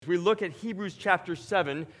As we look at Hebrews chapter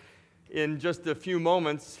 7 in just a few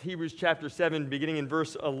moments, Hebrews chapter 7 beginning in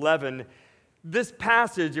verse 11, this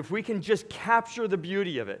passage, if we can just capture the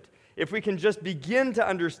beauty of it, if we can just begin to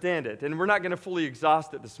understand it, and we're not going to fully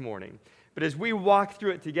exhaust it this morning, but as we walk through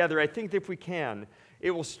it together, I think that if we can, it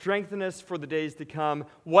will strengthen us for the days to come,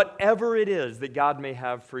 whatever it is that God may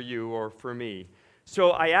have for you or for me. So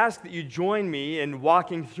I ask that you join me in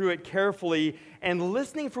walking through it carefully and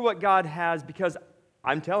listening for what God has, because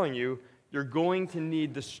I'm telling you, you're going to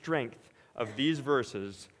need the strength of these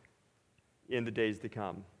verses in the days to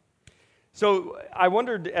come. So I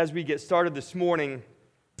wondered as we get started this morning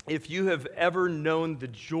if you have ever known the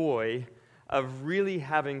joy of really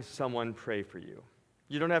having someone pray for you.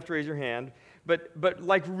 You don't have to raise your hand, but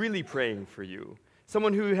like really praying for you.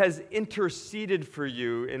 Someone who has interceded for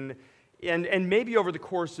you and maybe over the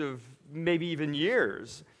course of maybe even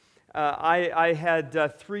years. I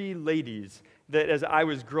had three ladies that as I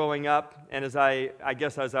was growing up and as I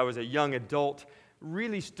was a young adult,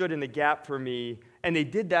 really stood in the gap for me, and they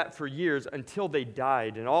did that for years until they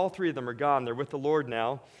died, and all three of them are gone. They're with the Lord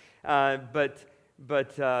now. But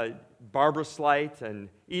Barbara Slight and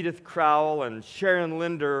Edith Crowell and Sharon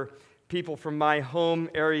Linder, people from my home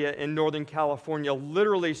area in Northern California,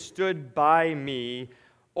 literally stood by me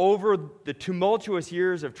over the tumultuous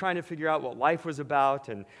years of trying to figure out what life was about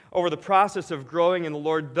and over the process of growing in the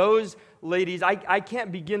Lord. Those ladies, I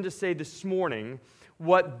can't begin to say this morning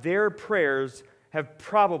what their prayers have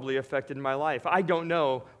probably affected my life. I don't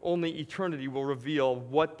know. Only eternity will reveal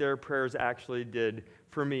what their prayers actually did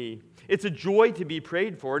for me. It's a joy to be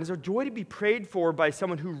prayed for, and it's a joy to be prayed for by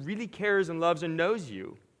someone who really cares and loves and knows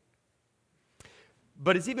you.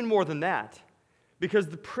 But it's even more than that. Because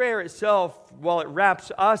the prayer itself, while it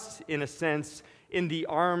wraps us, in a sense, in the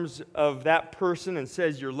arms of that person and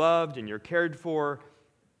says you're loved and you're cared for,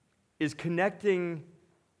 is connecting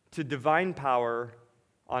to divine power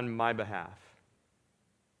on my behalf.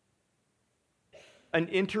 An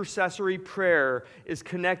intercessory prayer is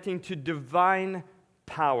connecting to divine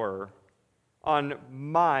power on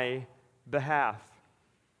my behalf.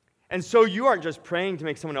 And so you aren't just praying to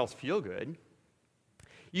make someone else feel good.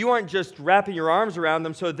 You aren't just wrapping your arms around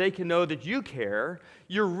them so they can know that you care.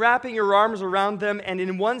 You're wrapping your arms around them and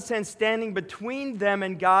in one sense standing between them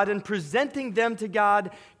and God and presenting them to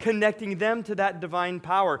God, connecting them to that divine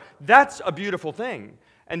power. That's a beautiful thing.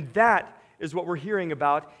 And that is what we're hearing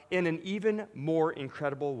about in an even more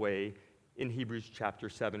incredible way in Hebrews chapter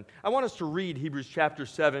 7. I want us to read Hebrews chapter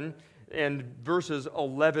 7 and verses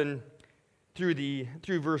 11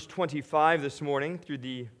 through verse 25 this morning, through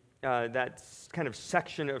that kind of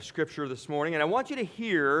section of Scripture this morning. And I want you to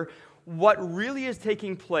hear what really is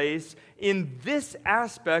taking place in this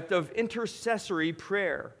aspect of intercessory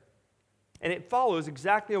prayer. And it follows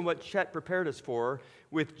exactly on what Chet prepared us for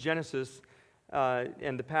with Genesis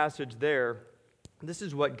and the passage there. This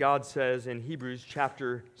is what God says in Hebrews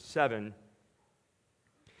chapter 7.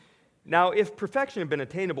 Now, if perfection had been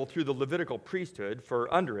attainable through the Levitical priesthood,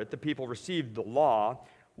 for under it the people received the law,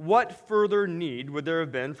 what further need would there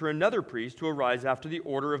have been for another priest to arise after the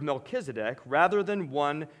order of Melchizedek rather than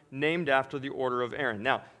one named after the order of Aaron?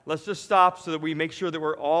 Now, let's just stop so that we make sure that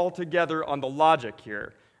we're all together on the logic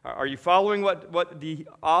here. Are you following what the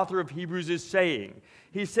author of Hebrews is saying?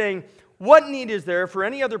 He's saying, what need is there for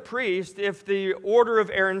any other priest if the order of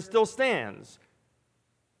Aaron still stands?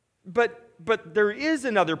 But there is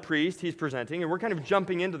another priest he's presenting, and we're kind of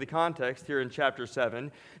jumping into the context here in chapter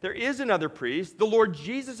 7. There is another priest, the Lord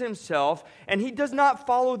Jesus himself, and he does not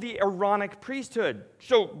follow the Aaronic priesthood.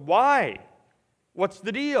 So why? What's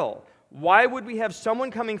the deal? Why would we have someone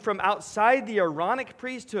coming from outside the Aaronic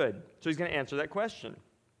priesthood? So he's going to answer that question.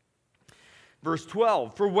 Verse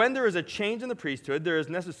 12, for when there is a change in the priesthood, there is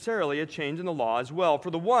necessarily a change in the law as well.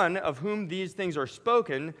 For the one of whom these things are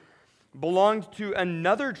spoken belonged to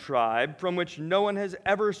another tribe from which no one has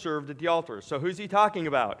ever served at the altar. So who's he talking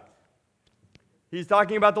about? He's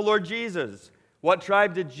talking about the Lord Jesus. What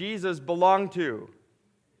tribe did Jesus belong to?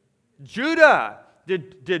 Judah.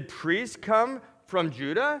 Did priests come from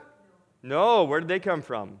Judah? No. Where did they come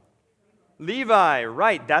from? Levi,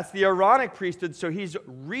 right. That's the Aaronic priesthood. So he's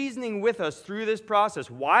reasoning with us through this process.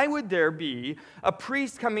 Why would there be a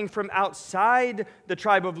priest coming from outside the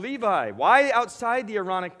tribe of Levi? Why outside the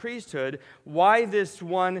Aaronic priesthood? Why this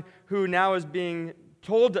one who now is being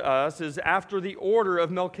told to us is after the order of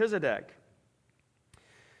Melchizedek?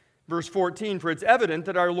 Verse 14, for it's evident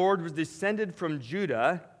that our Lord was descended from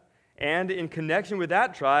Judah, and in connection with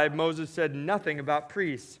that tribe, Moses said nothing about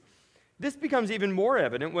priests. This becomes even more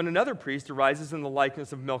evident when another priest arises in the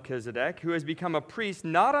likeness of Melchizedek, who has become a priest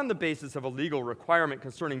not on the basis of a legal requirement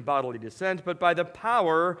concerning bodily descent, but by the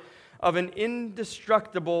power of an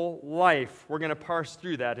indestructible life. We're going to parse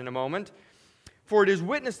through that in a moment. For it is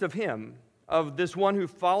witnessed of him, of this one who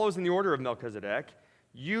follows in the order of Melchizedek,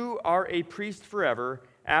 you are a priest forever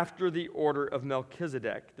after the order of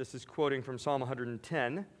Melchizedek. This is quoting from Psalm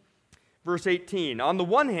 110. Verse 18, on the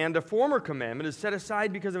one hand, a former commandment is set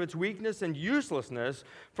aside because of its weakness and uselessness,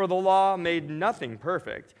 for the law made nothing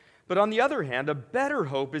perfect. But on the other hand, a better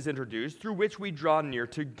hope is introduced through which we draw near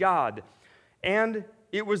to God. And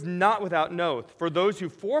it was not without an oath, for those who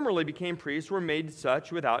formerly became priests were made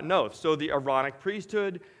such without an oath. So the Aaronic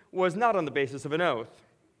priesthood was not on the basis of an oath.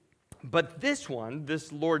 But this one,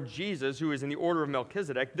 this Lord Jesus, who is in the order of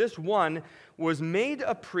Melchizedek, this one was made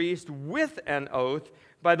a priest with an oath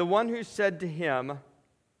by the one who said to him,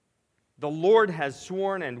 the Lord has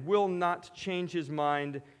sworn and will not change his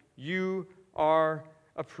mind. You are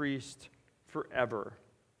a priest forever.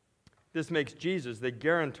 This makes Jesus the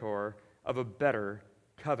guarantor of a better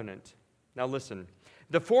covenant. Now listen.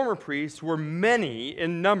 The former priests were many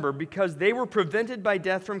in number because they were prevented by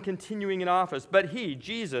death from continuing in office. But he,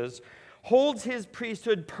 Jesus, holds his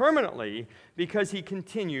priesthood permanently because he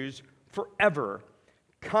continues forever.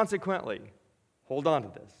 Consequently, hold on to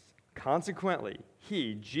this. Consequently,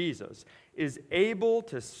 he, Jesus, is able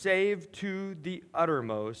to save to the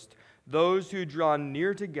uttermost those who draw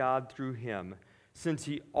near to God through him, since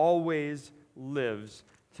he always lives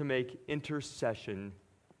to make intercession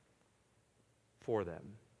for them.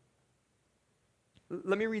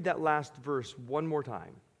 Let me read that last verse one more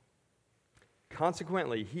time.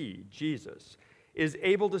 Consequently, he, Jesus, is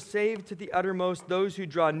able to save to the uttermost those who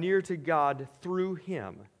draw near to God through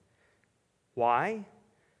him. Why?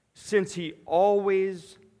 Since he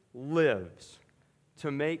always lives to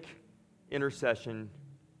make intercession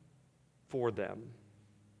for them.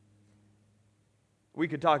 We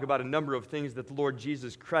could talk about a number of things that the Lord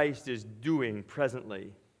Jesus Christ is doing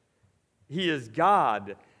presently. He is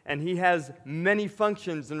God, and he has many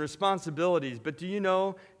functions and responsibilities. But do you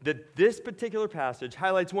know that this particular passage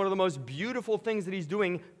highlights one of the most beautiful things that he's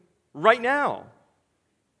doing right now?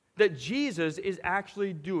 That Jesus is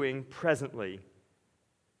actually doing presently.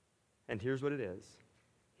 And here's what it is.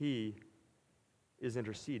 He is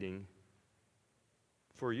interceding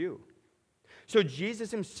for you. So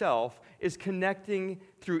Jesus himself is connecting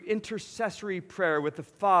through intercessory prayer with the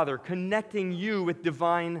Father, connecting you with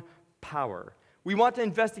divine power. We want to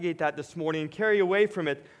investigate that this morning and carry away from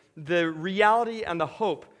it the reality and the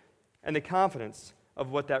hope and the confidence of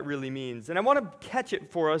what that really means. And I want to catch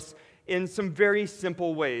it for us in some very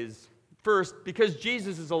simple ways. First, because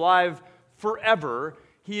Jesus is alive forever,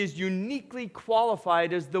 he is uniquely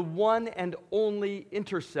qualified as the one and only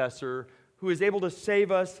intercessor who is able to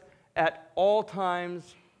save us at all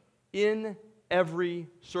times, in every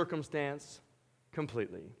circumstance,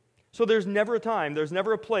 completely. So there's never a time, there's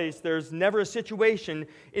never a place, there's never a situation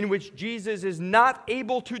in which Jesus is not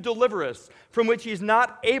able to deliver us, from which he's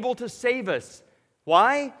not able to save us.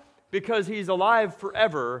 Why? Because he's alive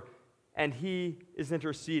forever and he is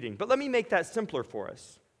interceding. But let me make that simpler for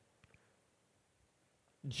us.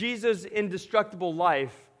 Jesus' indestructible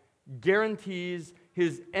life guarantees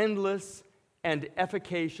his endless and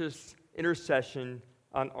efficacious intercession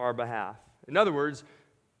on our behalf. In other words,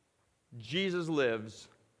 Jesus lives,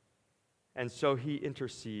 and so he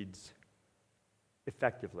intercedes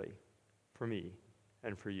effectively for me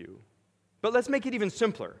and for you. But let's make it even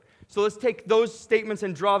simpler. So let's take those statements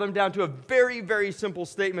and draw them down to a very, very simple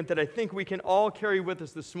statement that I think we can all carry with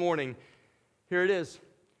us this morning. Here it is.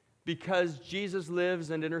 Because Jesus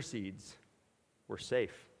lives and intercedes, we're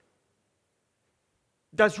safe.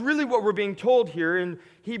 That's really what we're being told here in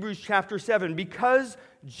Hebrews chapter 7. Because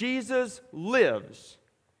Jesus lives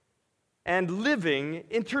and living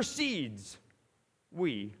intercedes,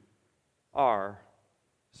 we are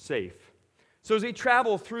safe. So as we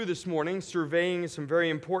travel through this morning, surveying some very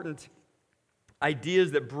important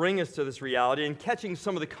ideas that bring us to this reality and catching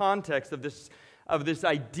some of the context of this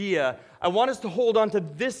idea, I want us to hold on to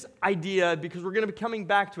this idea because we're going to be coming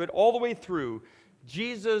back to it all the way through.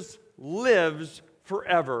 Jesus lives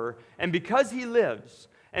forever, and because he lives,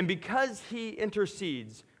 and because he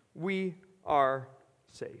intercedes, we are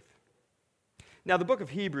safe. Now, the book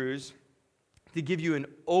of Hebrews, to give you an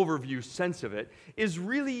overview sense of it, is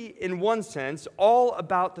really, in one sense, all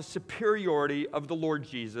about the superiority of the Lord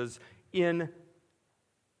Jesus in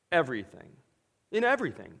everything. In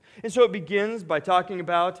everything. And so it begins by talking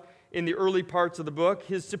about, in the early parts of the book,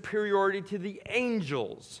 his superiority to the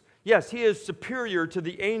angels. Yes, he is superior to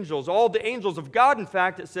the angels. All the angels of God, in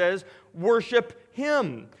fact, it says, worship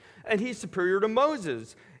him. And he's superior to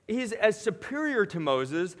Moses. He's as superior to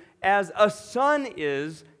Moses as a son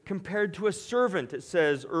is compared to a servant, it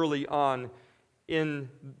says early on in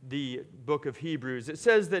the book of Hebrews. It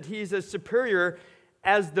says that he's as superior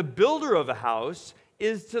as the builder of a house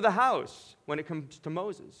is to the house when it comes to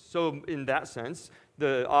Moses. So in that sense,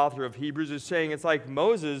 the author of Hebrews is saying it's like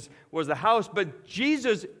Moses was the house, but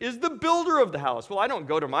Jesus is the builder of the house. Well, I don't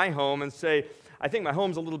go to my home and say, I think my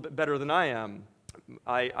home's a little bit better than I am.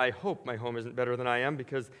 I hope my home isn't better than I am,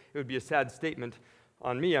 because it would be a sad statement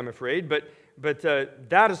on me, I'm afraid. But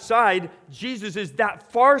that aside, Jesus is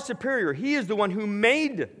that far superior. He is the one who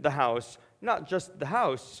made the house, not just the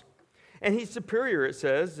house. And he's superior, it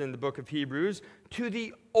says in the book of Hebrews, to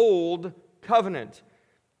the old covenant.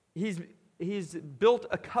 He's built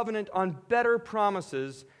a covenant on better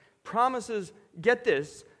promises. Promises, get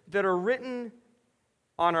this, that are written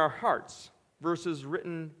on our hearts versus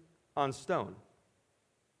written on stone.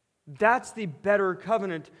 That's the better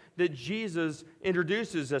covenant that Jesus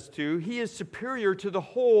introduces us to. He is superior to the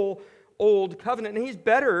whole old covenant. And he's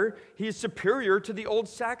better, he's superior to the old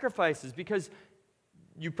sacrifices, because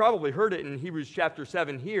you probably heard it in Hebrews chapter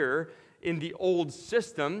 7 here. In the old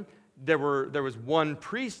system, there was one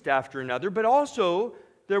priest after another, but also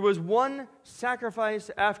there was one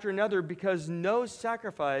sacrifice after another, because no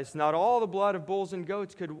sacrifice, not all the blood of bulls and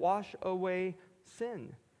goats, could wash away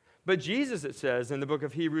sin. But Jesus, it says in the book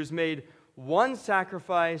of Hebrews, made one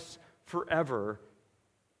sacrifice forever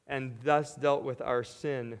and thus dealt with our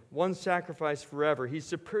sin. One sacrifice forever. He's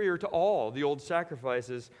superior to all the old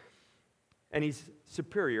sacrifices, and he's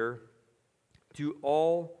superior to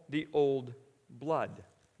all the old blood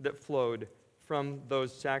that flowed from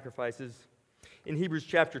those sacrifices. In Hebrews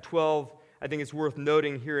chapter 12, I think it's worth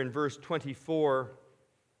noting here in verse 24,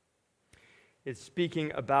 it's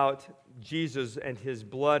speaking about Jesus and his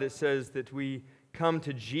blood. It says that we come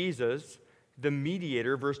to Jesus, the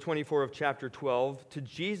mediator, verse 24 of chapter 12, to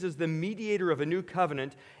Jesus, the mediator of a new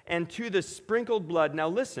covenant, and to the sprinkled blood. Now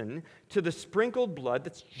listen, to the sprinkled blood,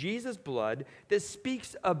 that's Jesus' blood, that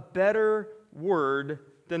speaks a better word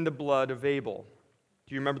than the blood of Abel.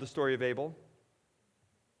 Do you remember the story of Abel?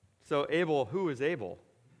 So Abel, who is Abel?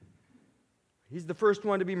 He's the first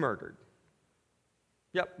one to be murdered.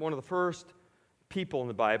 Yep, one of the first people in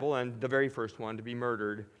the Bible, and the very first one to be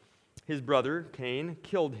murdered. His brother, Cain,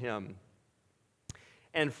 killed him.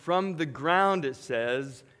 And from the ground, it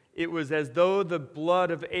says, it was as though the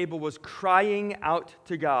blood of Abel was crying out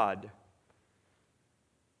to God.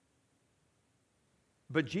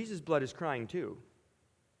 But Jesus' blood is crying too.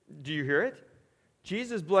 Do you hear it?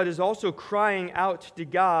 Jesus' blood is also crying out to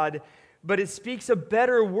God, but it speaks a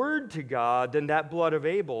better word to God than that blood of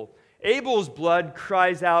Abel. Abel's blood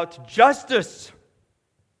cries out justice,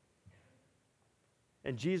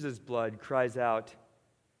 and Jesus' blood cries out,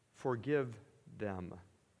 forgive them.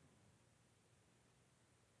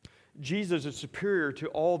 Jesus is superior to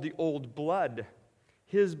all the old blood.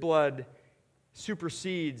 His blood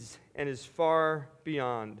supersedes and is far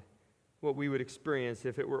beyond what we would experience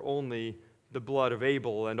if it were only the blood of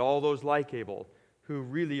Abel and all those like Abel who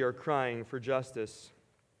really are crying for justice.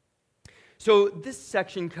 So this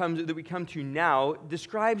section that we come to now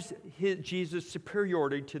describes Jesus'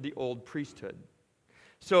 superiority to the old priesthood.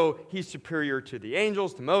 So he's superior to the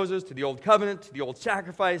angels, to Moses, to the old covenant, to the old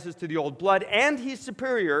sacrifices, to the old blood, and he's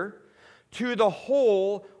superior to the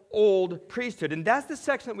whole old priesthood. And that's the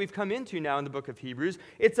section that we've come into now in the book of Hebrews.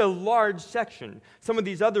 It's a large section. Some of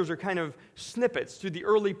these others are kind of snippets through the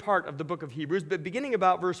early part of the book of Hebrews, but beginning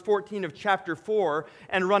about verse 14 of chapter 4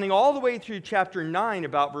 and running all the way through chapter 9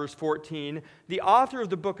 about verse 14, the author of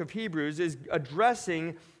the book of Hebrews is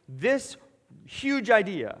addressing this huge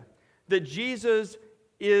idea that Jesus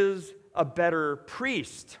is a better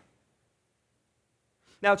priest.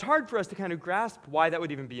 Now, it's hard for us to kind of grasp why that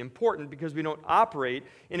would even be important, because we don't operate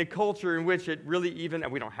in a culture in which it really even,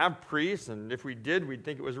 and we don't have priests, and if we did, we'd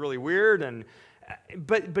think it was really weird.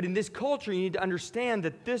 But in this culture, you need to understand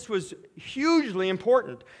that this was hugely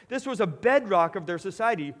important. This was a bedrock of their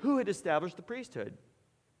society. Who had established the priesthood?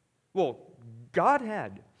 Well, God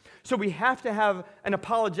had. So we have to have an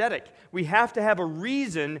apologetic. We have to have a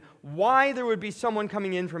reason why there would be someone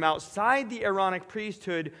coming in from outside the Aaronic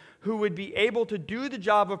priesthood who would be able to do the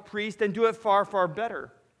job of priest and do it far, far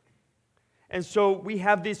better. And so we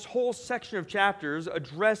have this whole section of chapters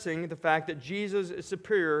addressing the fact that Jesus is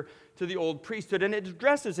superior to the old priesthood, and it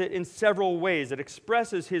addresses it in several ways. It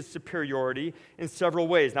expresses his superiority in several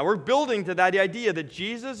ways. Now, we're building to that idea that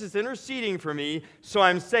Jesus is interceding for me, so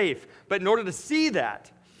I'm safe. But in order to see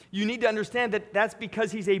that, you need to understand that that's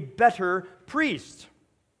because he's a better priest.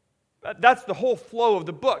 That's the whole flow of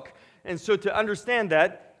the book. And so to understand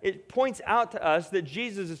that, it points out to us that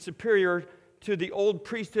Jesus is superior to the old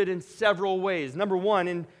priesthood in several ways. Number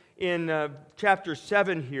one, in chapter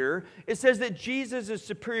 7 here, it says that Jesus is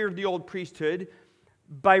superior to the old priesthood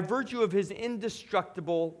by virtue of his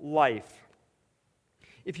indestructible life.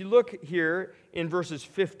 If you look here in verses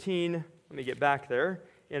 15, let me get back there,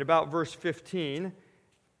 in about verse 15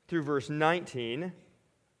 through verse 19,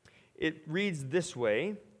 it reads this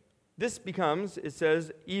way. This becomes, it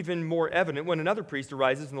says, even more evident when another priest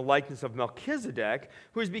arises in the likeness of Melchizedek,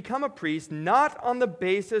 who has become a priest not on the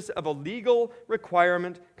basis of a legal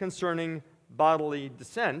requirement concerning bodily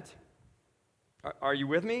descent. Are you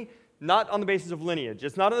with me? Not on the basis of lineage.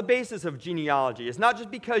 It's not on the basis of genealogy. It's not just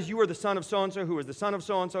because you are the son of so-and-so, who is the son of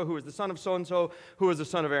so-and-so, who is the son of so-and-so, who is the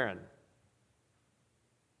son of Aaron.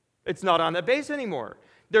 It's not on that base anymore.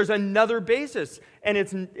 There's another basis, and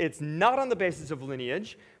it's not on the basis of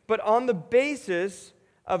lineage, but on the basis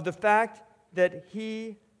of the fact that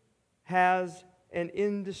he has an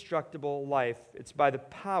indestructible life. It's by the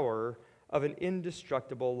power of an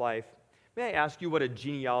indestructible life. May I ask you what a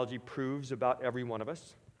genealogy proves about every one of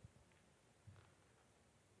us?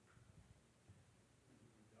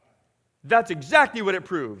 That's exactly what it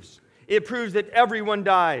proves. It proves that everyone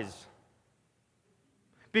dies.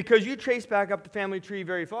 Because you trace back up the family tree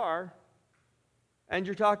very far, and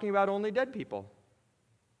you're talking about only dead people.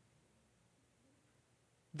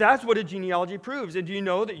 That's what a genealogy proves. And do you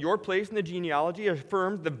know that your place in the genealogy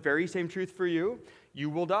affirms the very same truth for you? You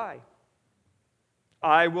will die.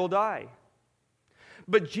 I will die.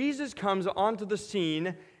 But Jesus comes onto the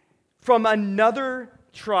scene from another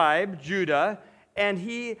tribe, Judah, and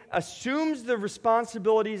he assumes the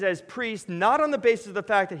responsibilities as priest, not on the basis of the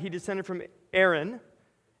fact that he descended from Aaron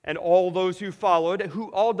and all those who followed,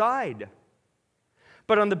 who all died,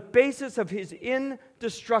 but on the basis of his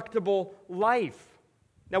indestructible life.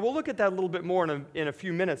 Now, we'll look at that a little bit more in a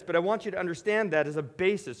few minutes, but I want you to understand that as a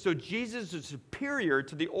basis. So Jesus is superior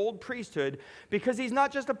to the old priesthood because he's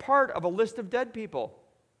not just a part of a list of dead people,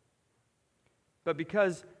 but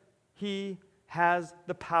because he has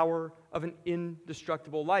the power of an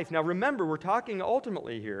indestructible life. Now, remember, we're talking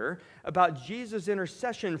ultimately here about Jesus'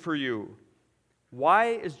 intercession for you. Why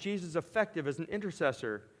is Jesus effective as an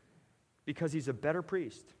intercessor? Because he's a better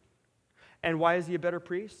priest. And why is he a better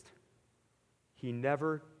priest? He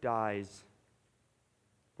never dies.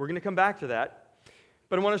 We're going to come back to that.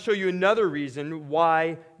 But I want to show you another reason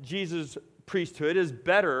why Jesus' priesthood is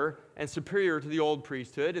better and superior to the old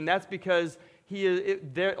priesthood, and that's because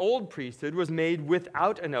the old priesthood was made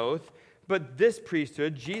without an oath, but this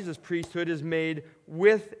priesthood, Jesus' priesthood, is made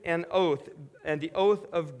with an oath, and the oath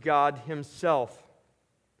of God himself.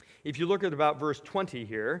 If you look at about verse 20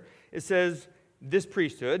 here, it says, this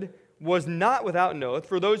priesthood was not without an oath,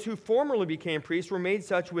 for those who formerly became priests were made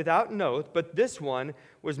such without an oath, but this one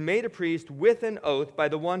was made a priest with an oath by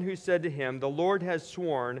the one who said to him, the Lord has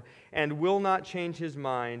sworn and will not change his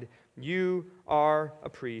mind. You are a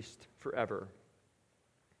priest forever.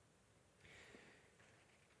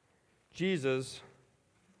 Jesus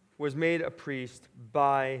was made a priest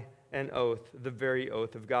by an oath, the very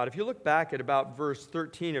oath of God. If you look back at about verse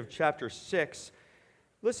 13 of chapter 6,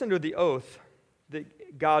 listen to the oath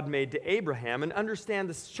that God made to Abraham and understand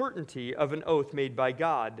the certainty of an oath made by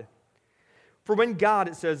God. For when God,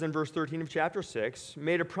 it says in verse 13 of chapter 6,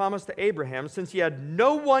 made a promise to Abraham, since he had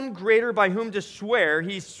no one greater by whom to swear,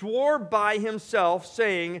 he swore by himself,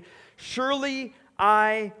 saying, surely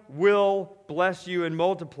I will bless you and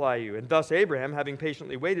multiply you. And thus Abraham, having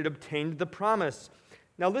patiently waited, obtained the promise.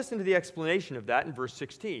 Now listen to the explanation of that in verse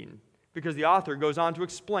 16, because the author goes on to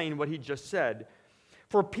explain what he just said.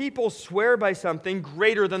 For people swear by something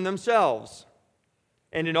greater than themselves,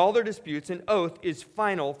 and in all their disputes, an oath is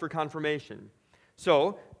final for confirmation.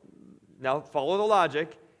 So, now follow the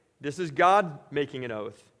logic. This is God making an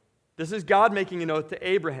oath. This is God making an oath to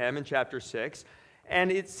Abraham in chapter 6,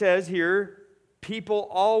 and it says here, people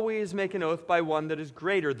always make an oath by one that is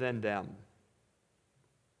greater than them.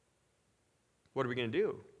 What are we going to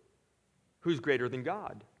do? Who's greater than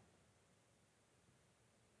God?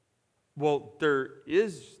 Well, there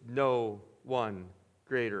is no one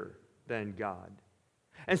greater than God.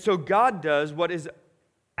 And so God does what is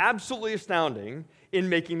absolutely astounding in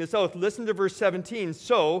making this oath. Listen to verse 17.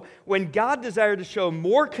 So, when God desired to show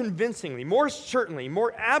more convincingly, more certainly,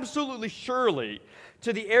 more absolutely surely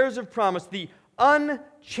to the heirs of promise the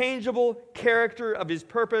unchangeable character of his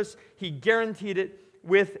purpose, he guaranteed it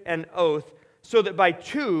with an oath, so that by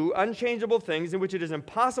two unchangeable things in which it is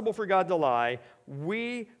impossible for God to lie,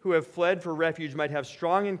 we who have fled for refuge might have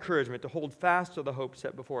strong encouragement to hold fast to the hope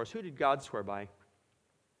set before us. Who did God swear by?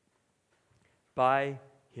 By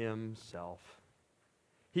himself.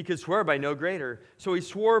 He could swear by no greater. So he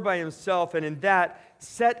swore by himself, and in that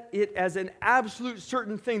set it as an absolute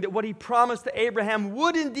certain thing that what he promised to Abraham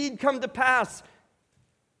would indeed come to pass.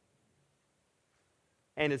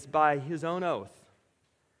 And it's by his own oath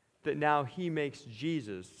that now he makes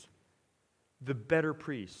Jesus the better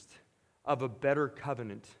priest of a better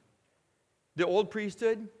covenant. The old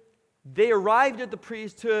priesthood, they arrived at the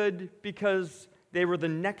priesthood because they were the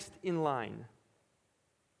next in line.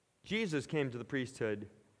 Jesus came to the priesthood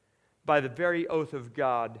by the very oath of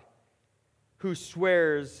God, who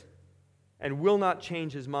swears and will not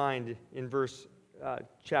change his mind in verse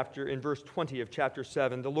 20 of chapter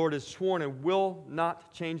 7. The Lord has sworn and will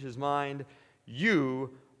not change his mind.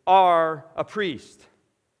 You are a priest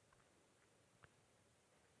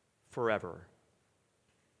forever.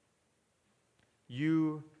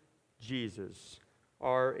 You, Jesus,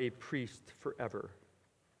 are a priest forever.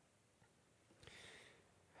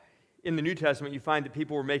 In the New Testament, you find that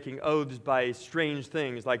people were making oaths by strange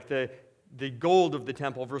things, like the gold of the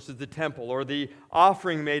temple versus the temple, or the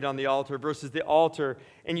offering made on the altar versus the altar.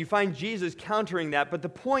 And you find Jesus countering that. But the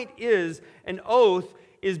point is, an oath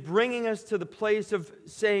is bringing us to the place of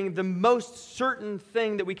saying the most certain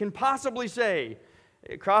thing that we can possibly say.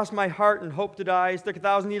 Cross my heart and hope to die, stick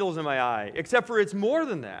 1,000 needles in my eye. Except for it's more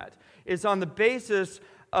than that. It's on the basis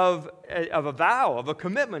of a vow, of a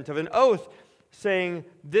commitment, of an oath, saying,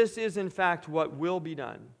 this is in fact what will be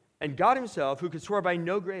done. And God himself, who could swear by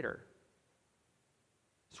no greater,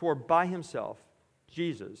 swore by himself,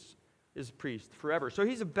 Jesus is a priest forever. So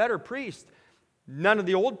he's a better priest. None of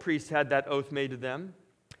the old priests had that oath made to them.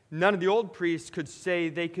 None of the old priests could say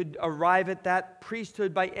they could arrive at that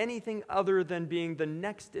priesthood by anything other than being the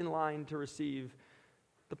next in line to receive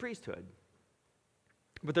the priesthood.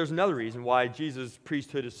 But there's another reason why Jesus'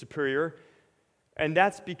 priesthood is superior, and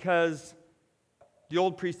that's because the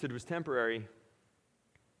old priesthood was temporary,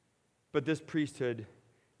 but this priesthood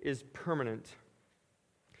is permanent.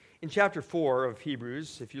 In chapter 4 of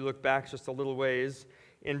Hebrews, if you look back just a little ways,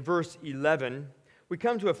 in verse 11, we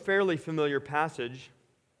come to a fairly familiar passage.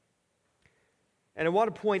 And I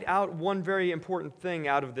want to point out one very important thing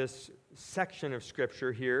out of this section of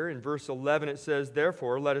Scripture here. In verse 11 it says,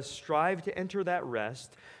 therefore, let us strive to enter that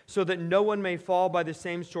rest, so that no one may fall by the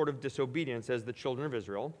same sort of disobedience as the children of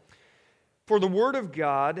Israel. For the word of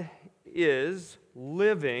God is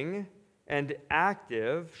living and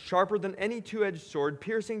active, sharper than any two-edged sword,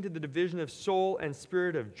 piercing to the division of soul and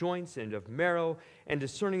spirit, of joints and of marrow, and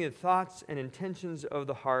discerning the thoughts and intentions of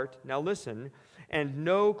the heart. Now listen, and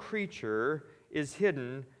no creature is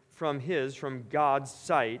hidden from God's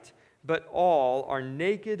sight, but all are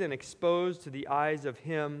naked and exposed to the eyes of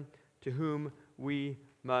him to whom we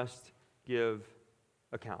must give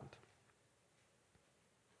account.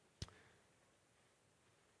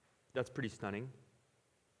 That's pretty stunning.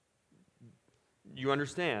 You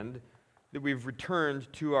understand that we've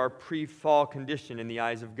returned to our pre-fall condition in the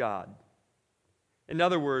eyes of God. In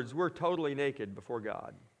other words, we're totally naked before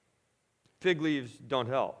God. Fig leaves don't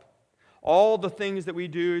help. All the things that we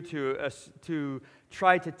do to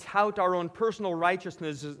try to tout our own personal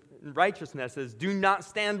righteousnesses do not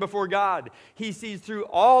stand before God. He sees through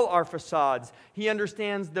all our facades. He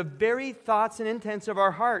understands the very thoughts and intents of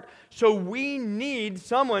our heart. So we need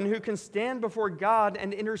someone who can stand before God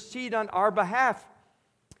and intercede on our behalf.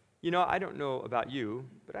 You know, I don't know about you,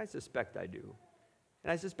 but I suspect I do.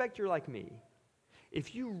 And I suspect you're like me.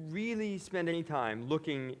 If you really spend any time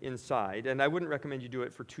looking inside, and I wouldn't recommend you do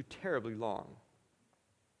it for too terribly long,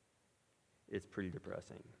 it's pretty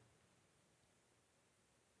depressing.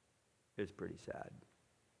 It's pretty sad.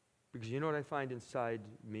 Because you know what I find inside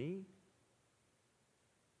me?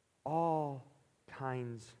 All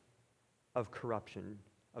kinds of corruption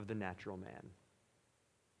of the natural man.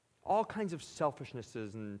 All kinds of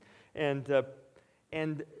selfishnesses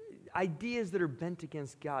and ideas that are bent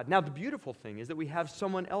against God. Now, the beautiful thing is that we have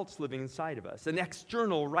someone else living inside of us, an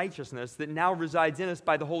external righteousness that now resides in us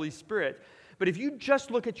by the Holy Spirit. But if you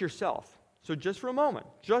just look at yourself, so just for a moment,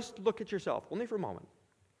 just look at yourself, only for a moment,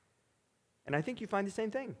 and I think you find the same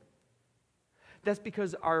thing. That's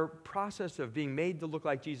because our process of being made to look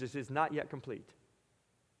like Jesus is not yet complete.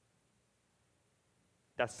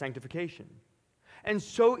 That's sanctification. And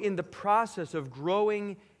so in the process of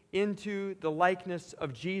growing into the likeness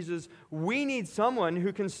of Jesus, we need someone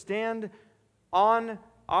who can stand on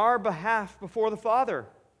our behalf before the Father.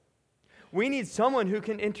 We need someone who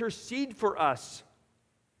can intercede for us.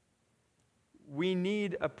 We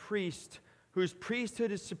need a priest whose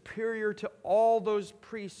priesthood is superior to all those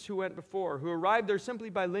priests who went before, who arrived there simply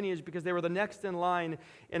by lineage because they were the next in line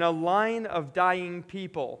in a line of dying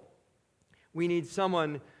people. We need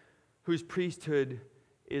someone whose priesthood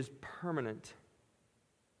is permanent.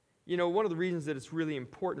 You know, one of the reasons that it's really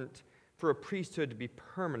important for a priesthood to be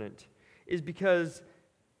permanent is because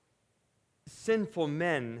sinful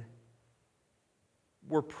men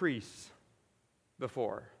were priests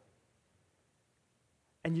before.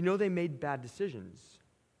 And you know, they made bad decisions.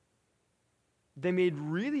 They made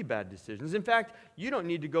really bad decisions. In fact, you don't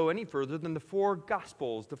need to go any further than the 4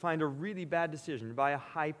 Gospels to find a really bad decision by a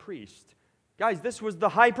high priest. Guys, this was the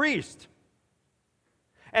high priest.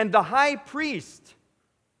 And the high priest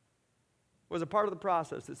was a part of the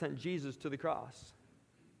process that sent Jesus to the cross.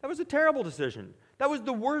 That was a terrible decision. That was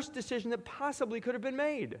the worst decision that possibly could have been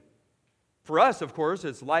made. For us, of course,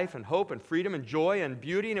 it's life and hope and freedom and joy and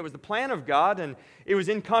beauty, and it was the plan of God, and it was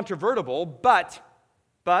incontrovertible, but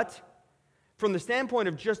from the standpoint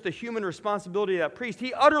of just the human responsibility of that priest,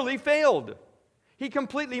 he utterly failed. He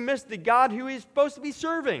completely missed the God who he's supposed to be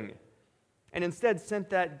serving, and instead sent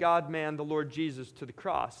that God-man, the Lord Jesus, to the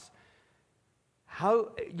cross. How,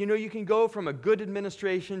 you can go from a good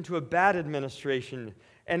administration to a bad administration,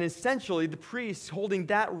 and essentially the priest holding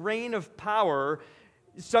that reign of power.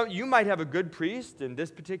 So you might have a good priest in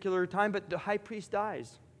this particular time, but the high priest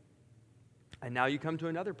dies. And now you come to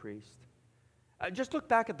another priest. Just look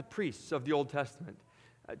back at the priests of the Old Testament.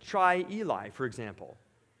 Try Eli, for example.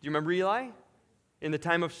 Do you remember Eli? In the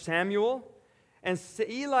time of Samuel? And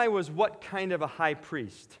Eli was what kind of a high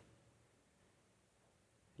priest?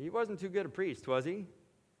 He wasn't too good a priest, was he?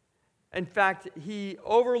 In fact, he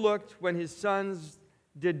overlooked when his sons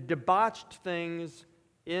did debauched things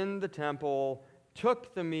in the temple,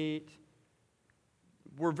 took the meat,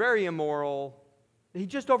 were very immoral. He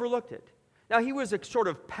just overlooked it. Now, he was a sort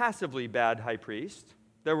of passively bad high priest.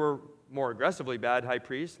 There were more aggressively bad high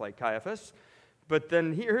priests like Caiaphas. But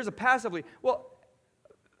then here's a passively,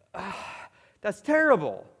 that's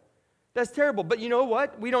terrible. That's terrible. But you know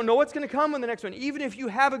what? We don't know what's going to come in the next one. Even if you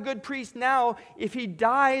have a good priest now, if he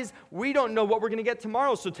dies, we don't know what we're going to get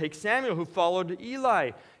tomorrow. So take Samuel, who followed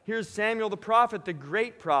Eli. Here's Samuel the prophet, the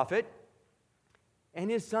great prophet. And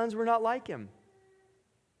his sons were not like him,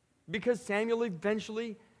 because Samuel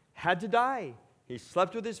eventually had to die. He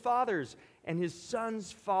slept with his fathers, and his sons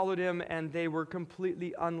followed him, and they were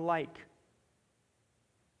completely unlike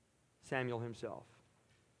Samuel himself.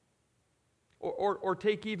 Or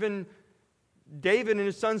take even David and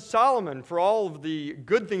his son Solomon. For all of the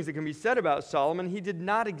good things that can be said about Solomon, he did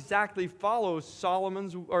not exactly follow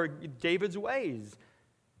Solomon's or David's ways.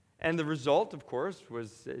 And the result, of course,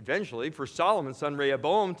 was eventually for Solomon's son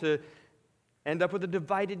Rehoboam to end up with a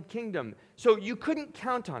divided kingdom. So you couldn't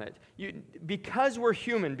count on it. Because we're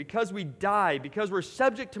human, because we die, because we're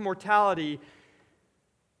subject to mortality,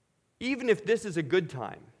 even if this is a good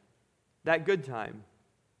time, that good time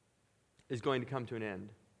is going to come to an end.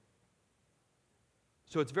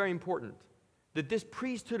 So it's very important that this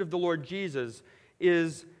priesthood of the Lord Jesus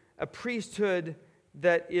is a priesthood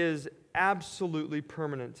that is absolutely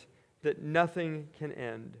permanent, that nothing can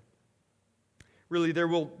end. Really, there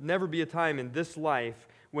will never be a time in this life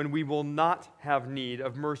when we will not have need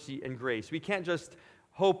of mercy and grace. We can't just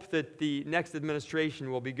hope that the next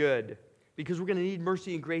administration will be good, because we're going to need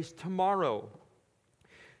mercy and grace tomorrow.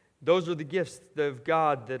 Those are the gifts of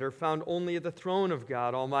God that are found only at the throne of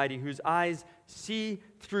God Almighty, whose eyes see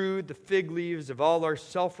through the fig leaves of all our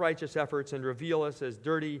self-righteous efforts and reveal us as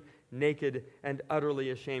dirty, naked, and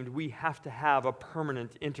utterly ashamed. We have to have a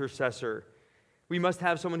permanent intercessor. We must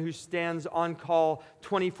have someone who stands on call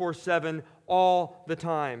 24/7 all the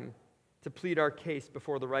time to plead our case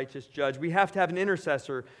before the righteous judge. We have to have an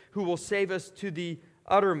intercessor who will save us to the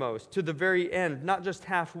uttermost, to the very end, not just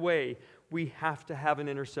halfway. We have to have an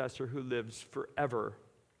intercessor who lives forever.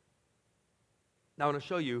 Now, I want to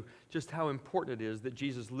show you just how important it is that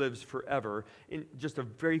Jesus lives forever in just a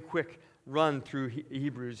very quick run through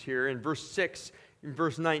Hebrews here. In verse 6, in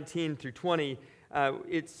verse 19 through 20,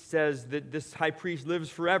 it says that this high priest lives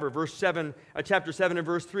forever. Chapter 7 and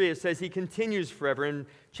verse 3, it says he continues forever. In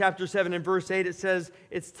chapter 7 and verse 8, it says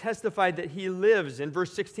it's testified that he lives. In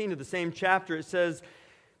verse 16 of the same chapter, it says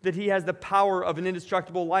that he has the power of an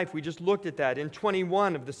indestructible life. We just looked at that. In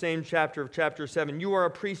 21 of the same chapter of chapter 7, you are a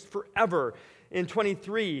priest forever. In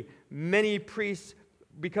 23, many priests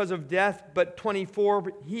because of death, but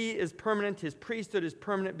 24, he is permanent. His priesthood is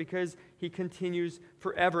permanent because he continues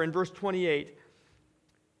forever. In verse 28,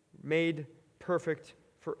 made perfect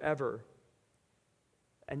forever.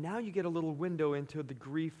 And now you get a little window into the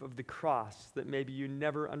grief of the cross that maybe you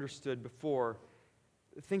never understood before.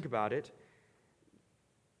 Think about it.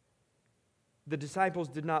 the disciples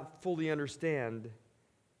did not fully understand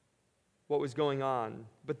what was going on,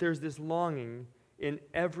 but there's this longing in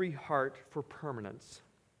every heart for permanence.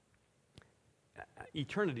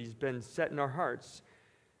 Eternity's been set in our hearts.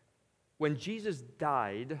 When Jesus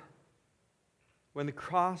died, when the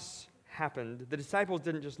cross happened, the disciples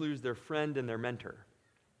didn't just lose their friend and their mentor.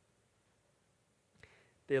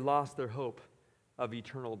 They lost their hope of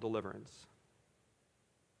eternal deliverance.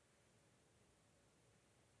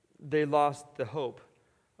 They lost the hope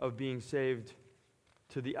of being saved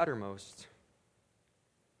to the uttermost.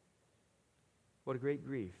 What a great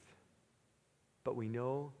grief. But we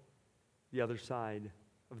know the other side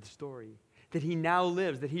of the story. That he now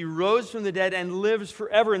lives, that he rose from the dead and lives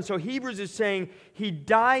forever. And so Hebrews is saying he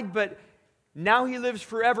died, but now he lives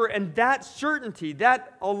forever. And that certainty,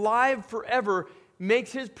 that alive forever,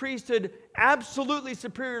 makes his priesthood absolutely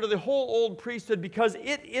superior to the whole old priesthood because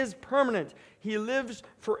it is permanent. He lives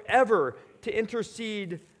forever to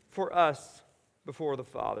intercede for us before the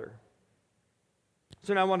Father.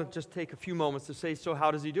 So now I want to just take a few moments to say, so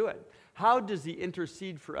how does he do it? How does he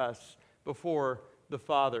intercede for us before the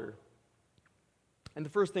Father? And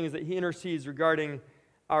the first thing is that he intercedes regarding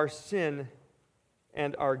our sin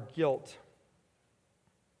and our guilt.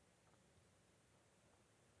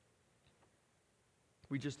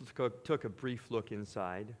 We just took a brief look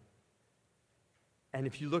inside. And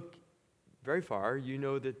if you look very far, you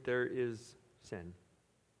know that there is sin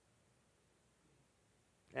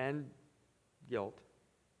and guilt.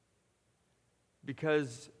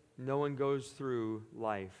 Because no one goes through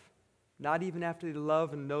life, not even after they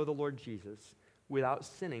love and know the Lord Jesus, without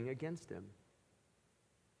sinning against him.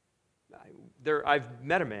 I've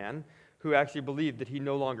met a man who actually believed that he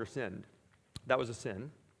no longer sinned. That was a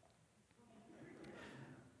sin.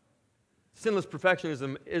 Sinless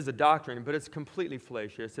perfectionism is a doctrine, but it's completely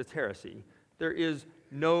fallacious. It's heresy. There is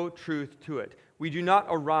no truth to it. We do not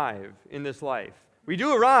arrive in this life. We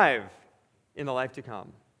do arrive in the life to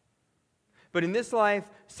come. But in this life,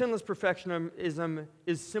 sinless perfectionism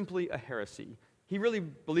is simply a heresy. He really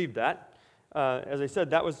believed that. As I said,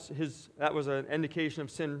 that was an indication of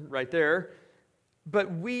sin right there.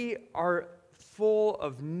 But we are full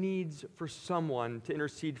of needs for someone to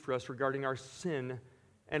intercede for us regarding our sin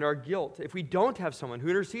and our guilt. If we don't have someone who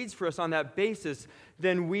intercedes for us on that basis,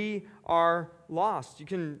 then we are lost. You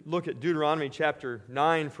can look at Deuteronomy chapter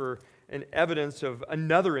 9 for an evidence of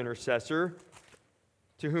another intercessor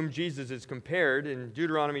to whom Jesus is compared. In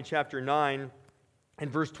Deuteronomy chapter 9 and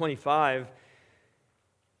verse 25,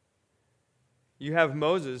 you have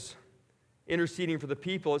Moses interceding for the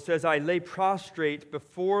people. It says, I lay prostrate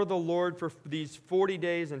before the Lord for these 40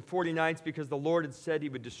 days and 40 nights because the Lord had said he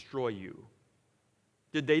would destroy you.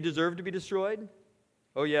 Did they deserve to be destroyed?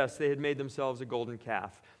 Oh yes, they had made themselves a golden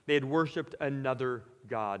calf. They had worshipped another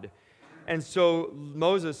god. And so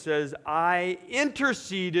Moses says, I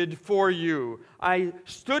interceded for you. I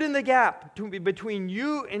stood in the gap between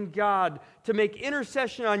you and God to make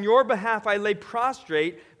intercession on your behalf. I lay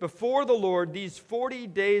prostrate before the Lord these 40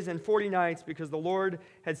 days and 40 nights because the Lord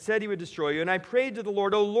had said he would destroy you. And I prayed to the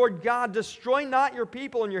Lord, O Lord God, destroy not your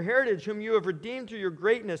people and your heritage, whom you have redeemed through your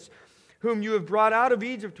greatness, whom you have brought out of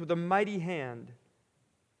Egypt with a mighty hand.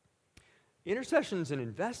 Intercession is an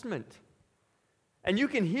investment. And you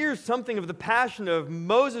can hear something of the passion of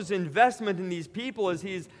Moses' investment in these people as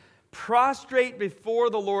he's prostrate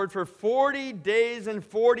before the Lord for 40 days and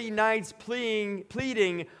 40 nights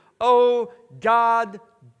pleading, oh God,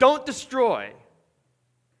 don't destroy.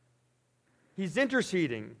 He's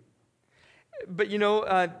interceding. But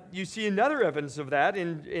you see another evidence of that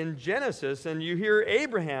in Genesis, and you hear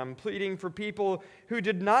Abraham pleading for people who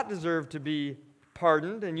did not deserve to be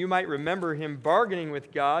pardoned, and you might remember him bargaining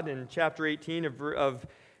with God in chapter 18 of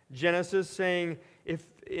Genesis, saying, if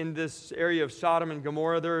in this area of Sodom and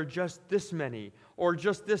Gomorrah there are just this many, or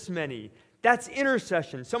just this many. That's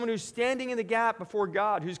intercession, someone who's standing in the gap before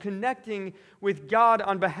God, who's connecting with God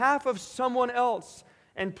on behalf of someone else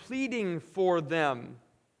and pleading for them.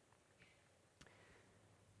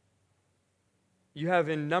 You have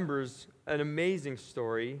in Numbers an amazing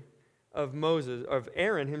story of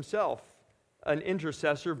Aaron himself, an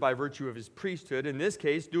intercessor by virtue of his priesthood, in this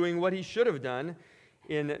case, doing what he should have done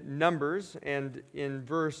in Numbers and in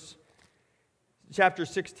chapter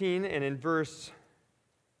 16 and in verse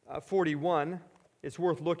 41. It's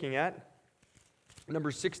worth looking at.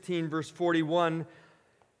 Numbers 16, verse 41.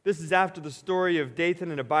 This is after the story of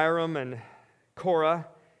Dathan and Abiram and Korah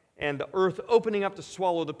and the earth opening up to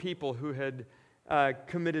swallow the people who had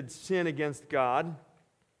committed sin against God.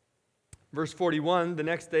 Verse 41, the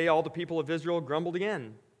next day all the people of Israel grumbled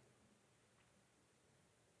again.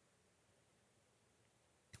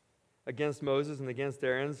 against Moses and against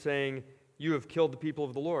Aaron, saying, "You have killed the people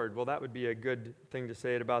of the Lord." Well, that would be a good thing to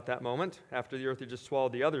say at about that moment, after the earth had just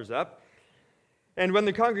swallowed the others up. And when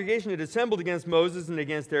the congregation had assembled against Moses and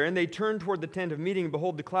against Aaron, they turned toward the tent of meeting, and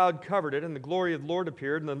behold, the cloud covered it, and the glory of the Lord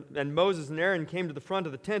appeared. And Moses and Aaron came to the front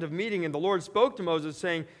of the tent of meeting, and the Lord spoke to Moses,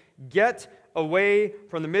 saying, "Get away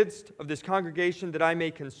from the midst of this congregation, that I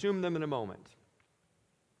may consume them in a moment."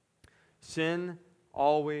 Sin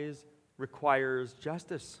always requires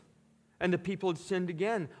justice. And the people had sinned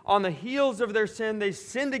again. On the heels of their sin, they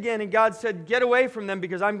sinned again, and God said, "Get away from them,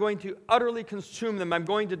 because I'm going to utterly consume them. I'm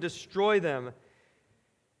going to destroy them."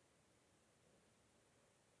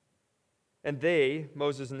 And they,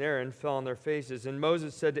 Moses and Aaron, fell on their faces. And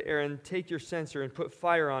Moses said to Aaron, "Take your censer and put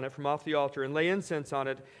fire on it from off the altar, and lay incense on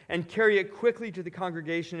it, and carry it quickly to the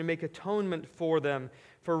congregation, and make atonement for them.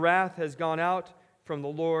 For wrath has gone out from the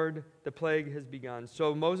Lord, the plague has begun."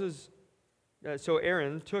 So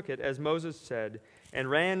Aaron took it, as Moses said, and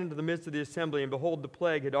ran into the midst of the assembly, and behold, the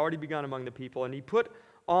plague had already begun among the people. And he put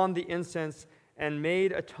on the incense and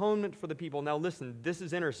made atonement for the people. Now listen, this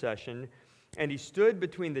is intercession. "And he stood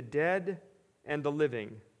between the dead and the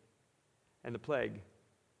living, and the plague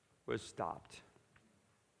was stopped."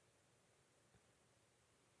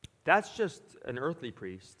 That's just an earthly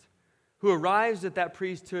priest who arrives at that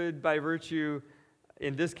priesthood by virtue,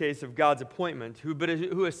 in this case, of God's appointment,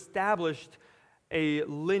 who established a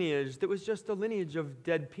lineage that was just a lineage of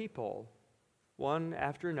dead people, one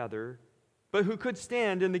after another, but who could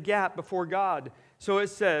stand in the gap before God. So it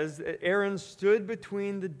says, Aaron stood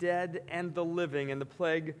between the dead and the living, and the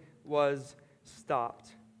plague was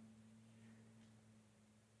stopped.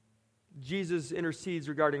 Jesus intercedes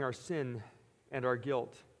regarding our sin and our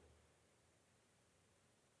guilt.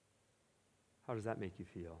 How does that make you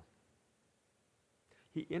feel?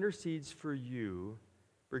 He intercedes for you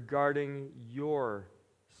regarding your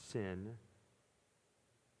sin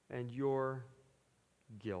and your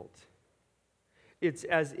guilt. It's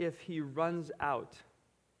as if he runs out,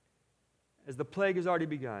 as the plague has already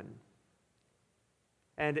begun,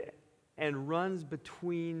 and runs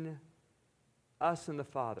between us and the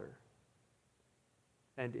Father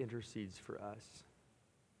and intercedes for us.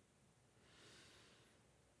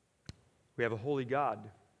 We have a holy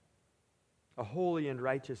God, a holy and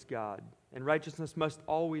righteous God, and righteousness must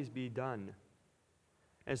always be done.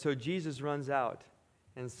 And so Jesus runs out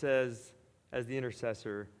and says, as the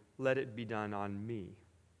intercessor, "Let it be done on me,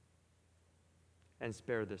 and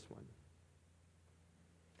spare this one."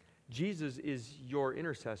 Jesus is your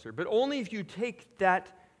intercessor, but only if you take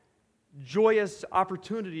that joyous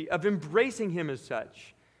opportunity of embracing him as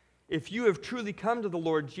such. If you have truly come to the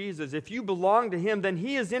Lord Jesus, if you belong to him, then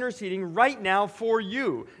he is interceding right now for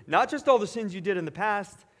you. Not just all the sins you did in the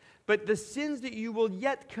past, but the sins that you will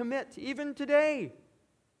yet commit even today.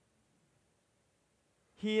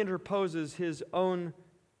 He interposes his own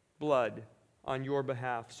blood on your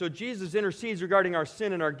behalf. So Jesus intercedes regarding our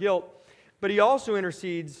sin and our guilt, but he also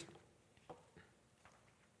intercedes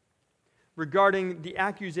regarding the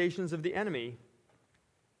accusations of the enemy.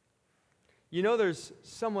 You know, there's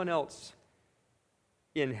someone else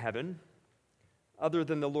in heaven other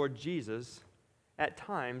than the Lord Jesus at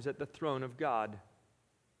times at the throne of God.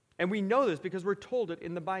 And we know this because we're told it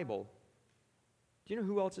in the Bible. Do you know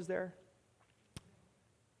who else is there?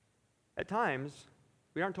 At times,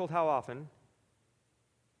 we aren't told how often.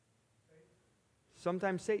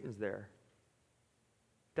 Sometimes Satan's there.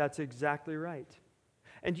 That's exactly right.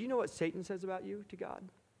 And do you know what Satan says about you to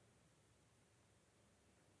God?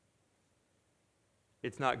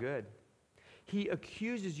 It's not good. He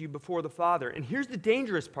accuses you before the Father. And here's the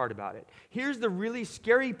dangerous part about it. Here's the really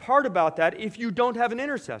scary part about that if you don't have an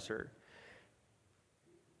intercessor.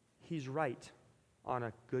 He's right on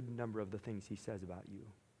a good number of the things he says about you.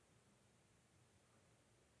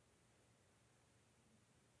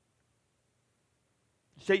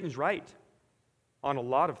 Satan's right on a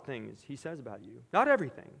lot of things he says about you. Not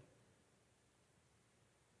everything.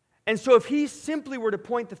 And so if he simply were to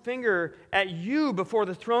point the finger at you before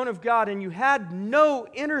the throne of God and you had no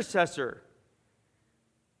intercessor,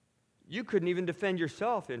 you couldn't even defend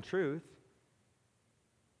yourself in truth.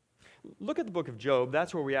 Look at the book of Job.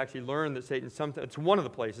 That's where we actually learn that Satan, it's one of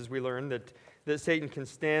the places we learn that Satan can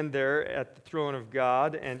stand there at the throne of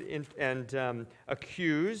God and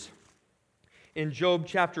accuse. In Job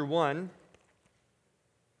chapter 1,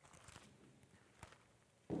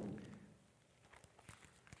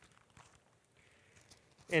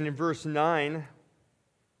 and in verse 9,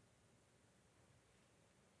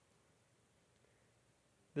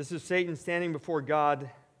 this is Satan standing before God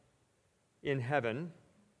in heaven.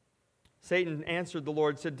 Satan answered the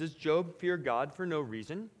Lord, said, "Does Job fear God for no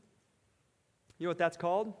reason? You know what that's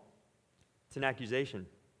called? It's an accusation.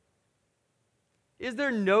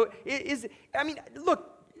 Look,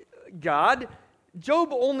 God, Job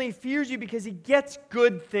only fears you because he gets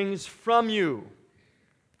good things from you.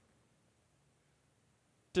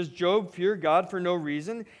 Does Job fear God for no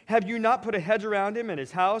reason? Have you not put a hedge around him and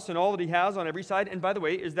his house and all that he has on every side? And by the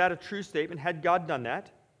way, is that a true statement? Had God done that?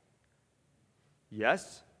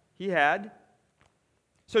 Yes, he had.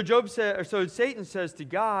 So Satan says to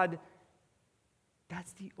God,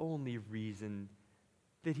 that's the only reason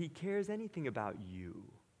that he cares anything about you.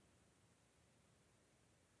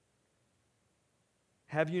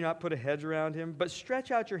 Have you not put a hedge around him? But stretch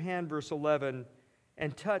out your hand, verse 11,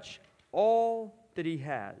 and touch all that he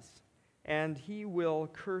has, and he will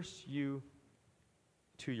curse you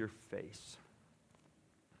to your face.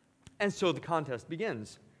 And so the contest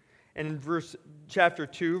begins. And in chapter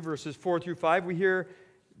 2, verses 4 through 5, we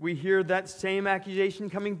hear that same accusation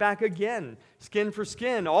coming back again. Skin for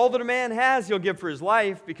skin. All that a man has, he'll give for his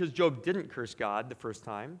life, because Job didn't curse God the first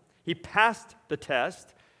time. He passed the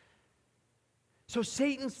test. So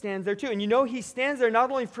Satan stands there too. And you know he stands there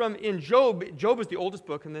not only in Job. Job is the oldest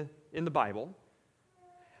book in the Bible.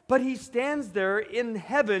 But he stands there in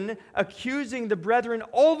heaven accusing the brethren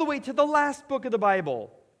all the way to the last book of the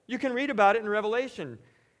Bible. You can read about it in Revelation.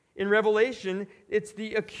 In Revelation, it's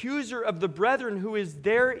the accuser of the brethren who is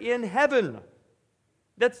there in heaven.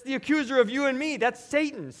 That's the accuser of you and me. That's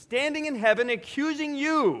Satan standing in heaven accusing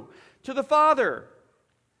you to the Father.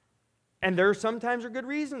 And there sometimes are good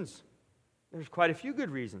reasons. There's quite a few good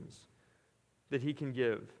reasons that he can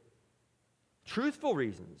give. Truthful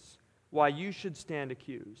reasons why you should stand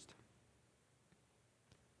accused.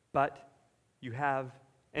 But you have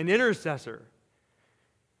an intercessor.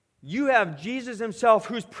 You have Jesus himself,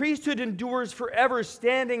 whose priesthood endures forever,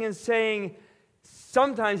 standing and saying,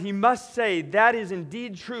 sometimes he must say, that is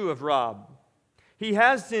indeed true of Rob. He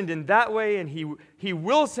has sinned in that way, and he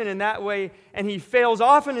will sin in that way, and he fails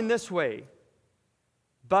often in this way.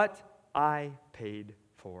 But I paid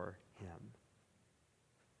for him.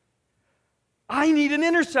 I need an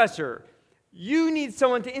intercessor. You need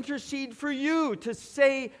someone to intercede for you, to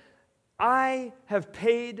say, I have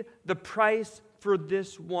paid the price for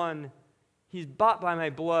this one. He's bought by my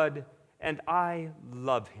blood, and I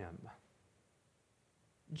love him.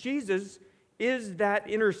 Jesus is that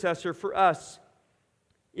intercessor for us.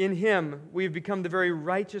 In him, we've become the very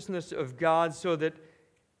righteousness of God, so that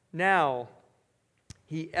now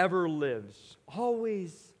he ever lives,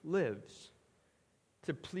 always lives,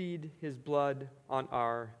 to plead his blood on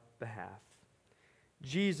our behalf.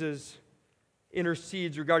 Jesus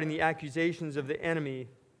intercedes regarding the accusations of the enemy.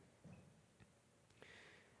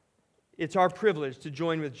 It's our privilege to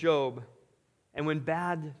join with Job, and when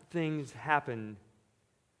bad things happen,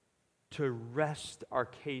 to rest our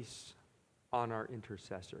case on our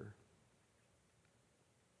intercessor.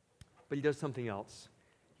 But he does something else.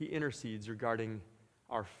 He intercedes regarding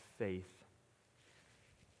our faith.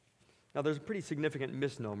 Now, there's a pretty significant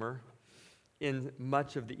misnomer in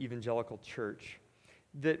much of the evangelical church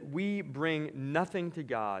that we bring nothing to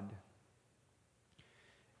God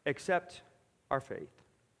except our faith.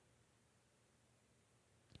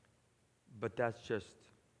 But that's just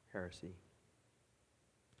heresy.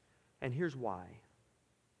 And here's why.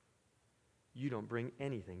 You don't bring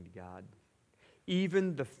anything to God.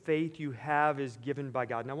 Even the faith you have is given by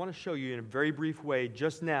God. And I want to show you in a very brief way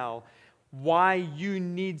just now why you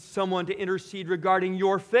need someone to intercede regarding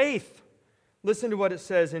your faith. Listen to what it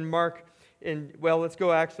says in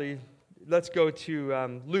let's go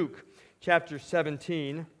to Luke chapter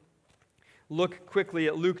 17. Look quickly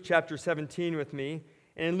at Luke chapter 17 with me.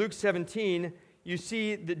 And in Luke 17, you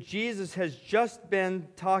see that Jesus has just been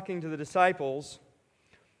talking to the disciples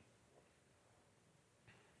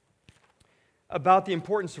about the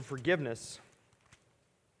importance of forgiveness.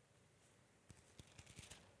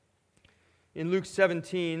 In Luke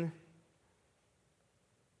 17,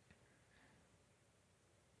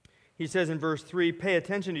 he says in verse 3, pay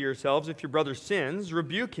attention to yourselves. If your brother sins,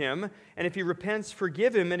 rebuke him, and if he repents,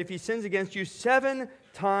 forgive him. And if he sins against you 7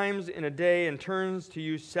 times in a day and turns to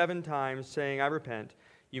you 7 times, saying, I repent,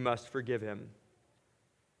 you must forgive him.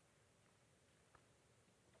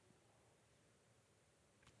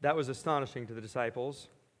 That was astonishing to the disciples.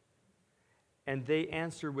 And they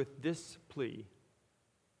answer with this plea,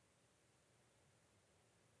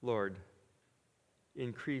 Lord,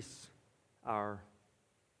 increase our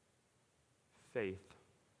faith.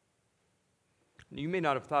 You may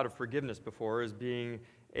not have thought of forgiveness before as being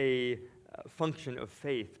a function of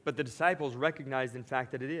faith, but the disciples recognized, in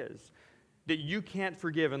fact, that it is. That you can't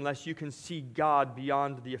forgive unless you can see God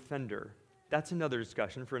beyond the offender. That's another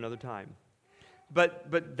discussion for another time.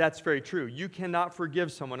 But that's very true. You cannot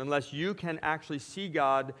forgive someone unless you can actually see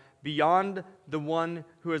God beyond the one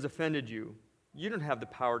who has offended you. You don't have the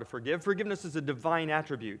power to forgive. Forgiveness is a divine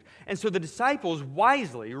attribute. And so the disciples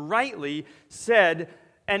wisely, rightly said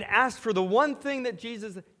and asked for the one thing that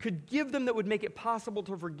Jesus could give them that would make it possible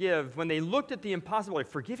to forgive. When they looked at the impossible, like,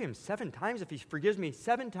 forgive him 7 times? If he forgives me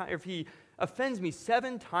 7 times, if he offends me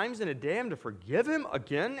 7 times in a day, I'm to forgive him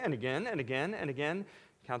again and again and again and again.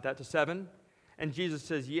 Count that to 7. And Jesus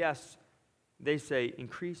says, yes. They say,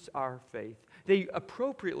 increase our faith. They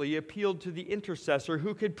appropriately appealed to the intercessor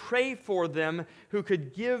who could pray for them, who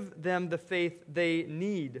could give them the faith they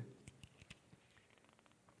need.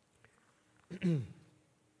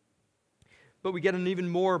 But we get an even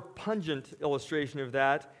more pungent illustration of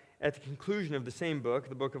that at the conclusion of the same book,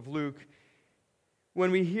 the book of Luke,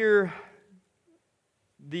 when we hear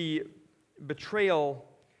the betrayal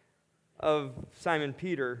of Simon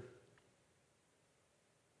Peter.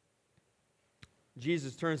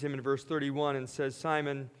 Jesus turns to him in verse 31 and says,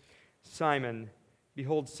 Simon, Simon,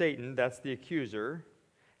 behold, Satan, that's the accuser,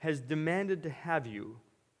 has demanded to have you.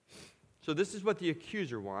 So this is what the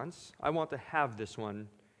accuser wants. I want to have this one.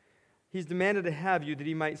 He's demanded to have you that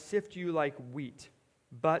he might sift you like wheat.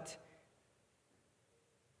 But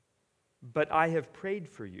I have prayed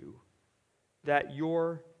for you that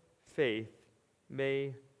your faith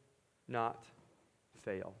may not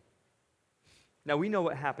fail. Now, we know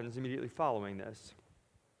what happens immediately following this.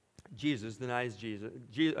 Peter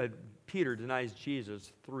denies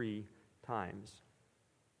Jesus 3 times.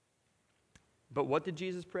 But what did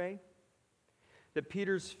Jesus pray? That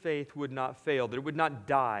Peter's faith would not fail, that it would not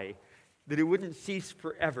die, that it wouldn't cease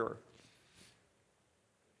forever.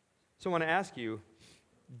 So I want to ask you,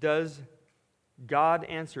 does God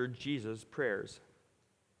answer Jesus' prayers?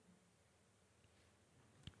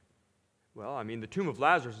 Well, I mean, the tomb of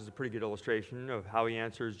Lazarus is a pretty good illustration of how he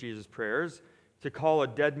answers Jesus' prayers. To call a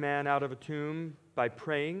dead man out of a tomb by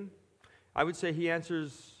praying, I would say he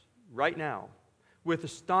answers right now with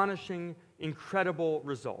astonishing, incredible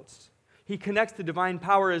results. He connects the divine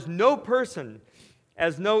power as no person,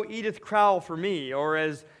 as no Edith Crowell for me, or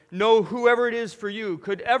as no whoever it is for you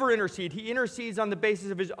could ever intercede. He intercedes on the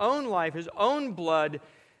basis of his own life, his own blood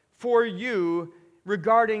for you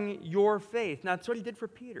regarding your faith. Now, that's what he did for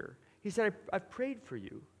Peter. He said, I've prayed for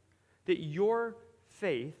you that your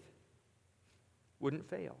faith wouldn't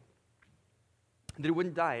fail, that it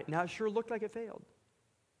wouldn't die. Now, it sure looked like it failed.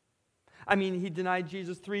 I mean, he denied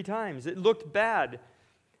Jesus 3 times. It looked bad.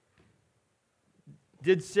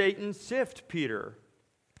 Did Satan sift Peter?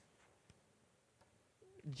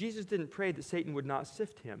 Jesus didn't pray that Satan would not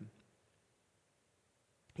sift him.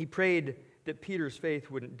 He prayed that Peter's faith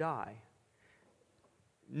wouldn't die.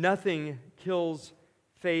 Nothing kills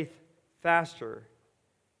faith faster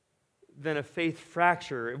than a faith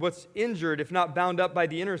fracture. What's injured, if not bound up by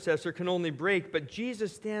the intercessor, can only break, but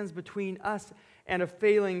Jesus stands between us and a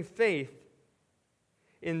failing faith.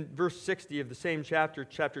 In verse 60 of the same chapter,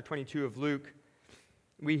 chapter 22 of Luke,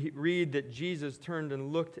 we read that Jesus turned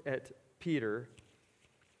and looked at Peter,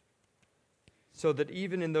 so that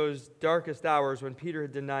even in those darkest hours when Peter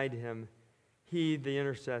had denied him, he, the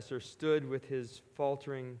intercessor, stood with his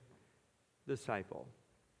faltering disciple.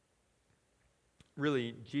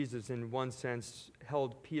 Really, Jesus, in one sense,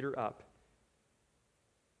 held Peter up,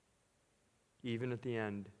 even at the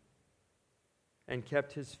end, and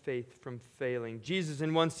kept his faith from failing. Jesus,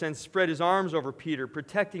 in one sense, spread his arms over Peter,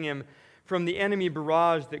 protecting him from the enemy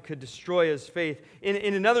barrage that could destroy his faith.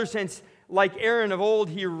 In another sense, like Aaron of old,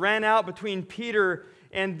 he ran out between Peter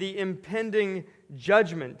and the impending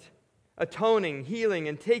judgment, atoning, healing,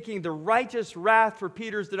 and taking the righteous wrath for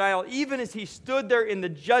Peter's denial. Even as he stood there in the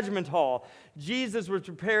judgment hall, Jesus was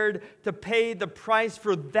prepared to pay the price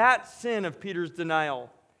for that sin of Peter's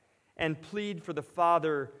denial and plead with the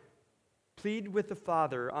Father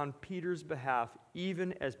on Peter's behalf,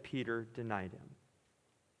 even as Peter denied him.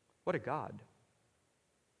 What a God.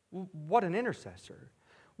 What an intercessor.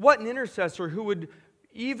 What an intercessor who would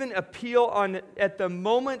even appeal at the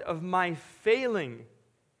moment of my failing,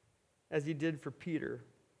 as he did for Peter.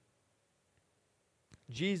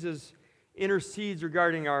 Jesus intercedes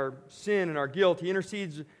regarding our sin and our guilt. He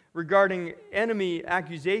intercedes regarding enemy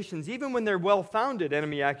accusations, even when they're well-founded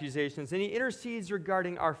enemy accusations. And he intercedes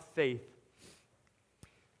regarding our faith.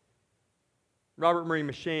 Robert Murray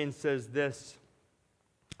M'Cheyne says this: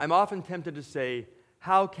 I'm often tempted to say,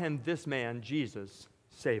 how can this man, Jesus,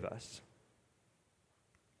 save us?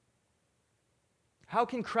 How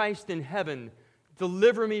can Christ in heaven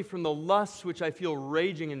deliver me from the lusts which I feel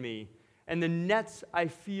raging in me and the nets I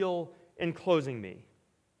feel enclosing me?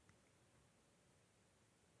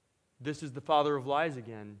 This is the father of lies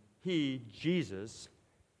again. He, Jesus,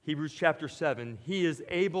 Hebrews chapter 7, he is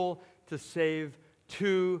able to save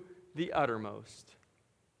to the uttermost.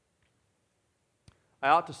 I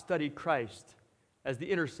ought to study Christ as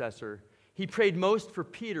the intercessor. He prayed most for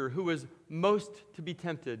Peter, who was most to be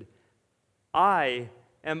tempted. I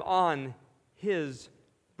am on his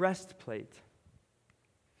breastplate.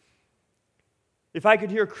 If I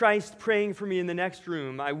could hear Christ praying for me in the next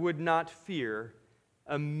room, I would not fear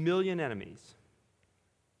a million enemies.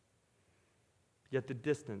 Yet the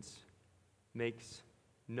distance makes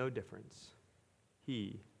no difference.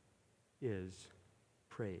 He is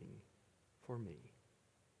praying for me.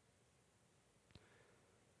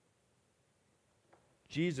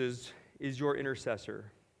 Jesus is your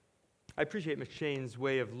intercessor. I appreciate McShane's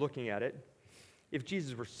way of looking at it. If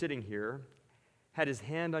Jesus were sitting here, had his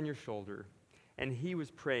hand on your shoulder, and he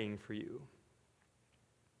was praying for you,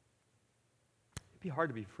 it'd be hard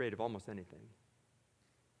to be afraid of almost anything.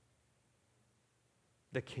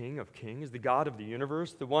 The King of Kings, the God of the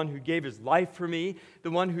universe, the one who gave his life for me,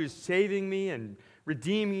 the one who's saving me and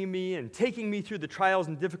redeeming me and taking me through the trials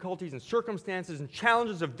and difficulties and circumstances and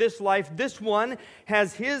challenges of this life. This one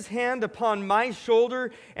has his hand upon my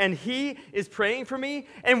shoulder, and he is praying for me,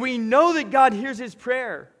 and we know that God hears his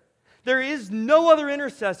prayer. There is no other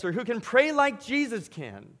intercessor who can pray like Jesus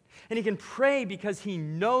can. And he can pray because he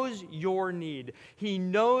knows your need. He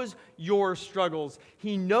knows your struggles.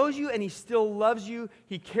 He knows you and he still loves you.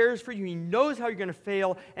 He cares for you. He knows how you're going to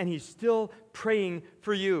fail, and he's still praying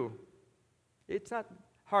for you. It's not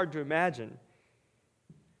hard to imagine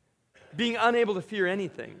being unable to fear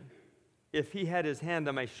anything if he had his hand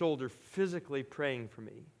on my shoulder physically praying for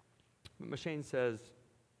me. But McShane says,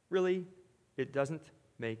 really, it doesn't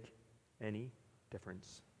make any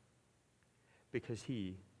difference because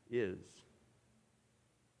he is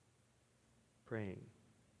praying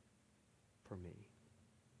for me.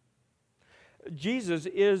 Jesus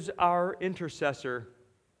is our intercessor.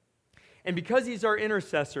 And because he's our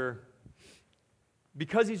intercessor,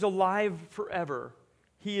 because he's alive forever,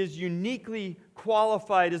 he is uniquely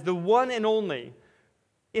qualified as the one and only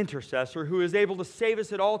intercessor who is able to save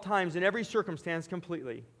us at all times in every circumstance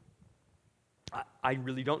completely. I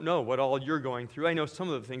really don't know what all you're going through. I know some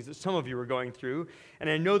of the things that some of you are going through, and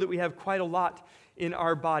I know that we have quite a lot in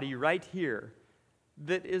our body right here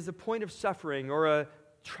that is a point of suffering or a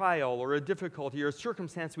trial or a difficulty or a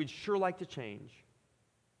circumstance we'd sure like to change.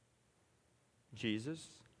 Jesus,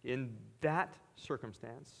 in that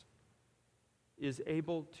circumstance, is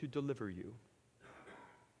able to deliver you.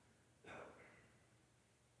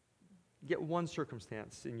 Get one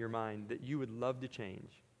circumstance in your mind that you would love to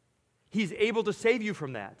change. He's able to save you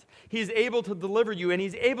from that. He's able to deliver you, and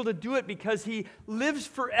he's able to do it because he lives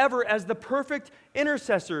forever as the perfect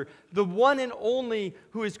intercessor, the one and only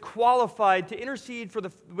who is qualified to intercede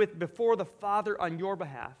before the Father on your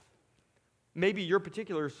behalf. Maybe your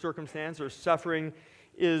particular circumstance or suffering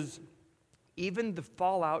is even the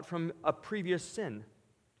fallout from a previous sin.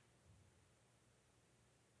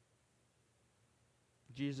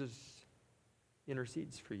 Jesus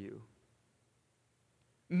intercedes for you.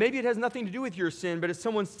 Maybe it has nothing to do with your sin, but it's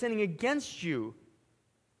someone sinning against you.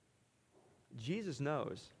 Jesus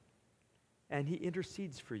knows, and he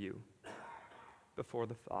intercedes for you before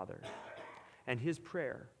the Father. And his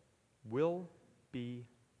prayer will be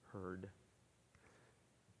heard.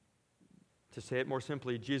 To say it more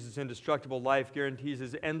simply, Jesus' indestructible life guarantees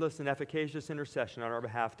his endless and efficacious intercession on our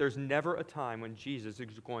behalf. There's never a time when Jesus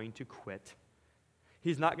is going to quit.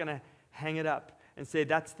 He's not going to hang it up and say,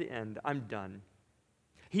 that's the end, I'm done.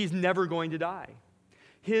 He's never going to die.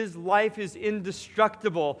 His life is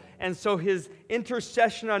indestructible, and so his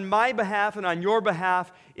intercession on my behalf and on your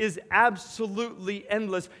behalf is absolutely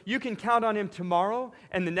endless. You can count on him tomorrow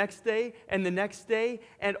and the next day and the next day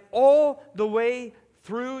and all the way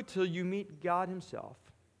through till you meet God himself.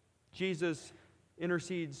 Jesus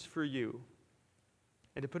intercedes for you.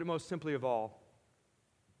 And to put it most simply of all,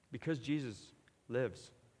 because Jesus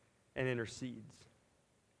lives and intercedes,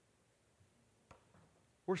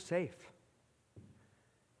 we're safe.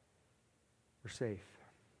 We're safe.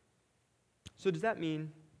 So does that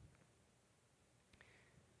mean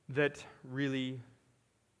that really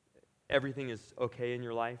everything is okay in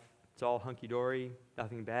your life? It's all hunky-dory,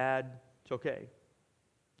 nothing bad, it's okay.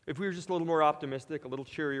 If we were just a little more optimistic, a little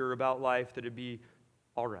cheerier about life, that it'd be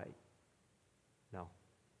all right.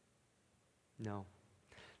 No.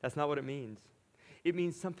 That's not what it means. It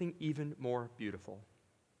means something even more beautiful.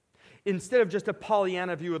 Instead of just a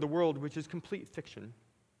Pollyanna view of the world, which is complete fiction,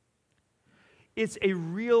 it's a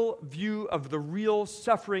real view of the real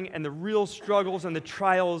suffering and the real struggles and the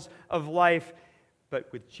trials of life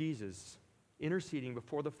but with Jesus interceding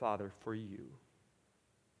before the Father for you.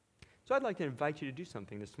 So I'd like to invite you to do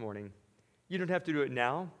something this morning. You don't have to do it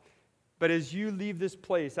now, but as you leave this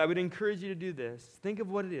place, I would encourage you to do this. Think of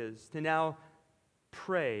what it is to now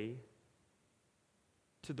pray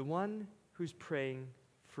to the one who's praying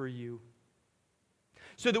for you.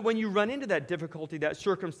 So that when you run into that difficulty, that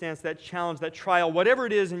circumstance, that challenge, that trial, whatever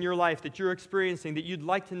it is in your life that you're experiencing that you'd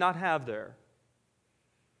like to not have there,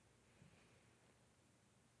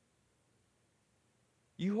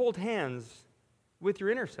 you hold hands with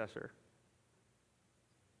your intercessor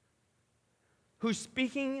who's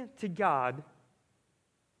speaking to God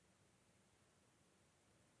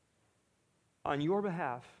on your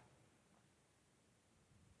behalf.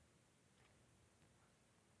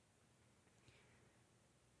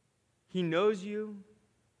 He knows you,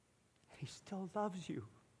 and he still loves you.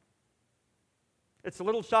 It's a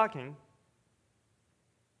little shocking,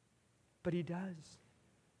 but he does.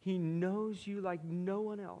 He knows you like no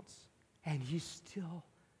one else, and he's still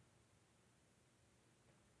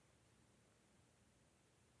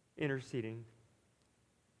interceding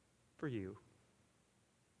for you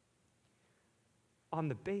on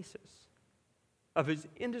the basis of his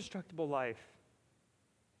indestructible life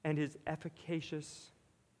and his efficacious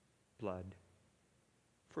blood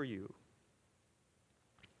for you.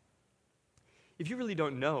 If you really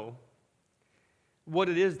don't know what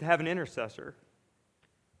it is to have an intercessor,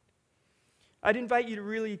 I'd invite you to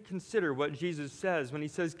really consider what Jesus says when he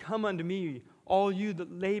says, "Come unto me, all you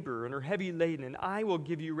that labor and are heavy laden, and I will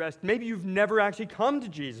give you rest." Maybe you've never actually come to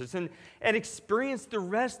Jesus and experienced the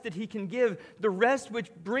rest that he can give, the rest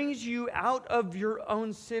which brings you out of your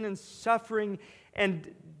own sin and suffering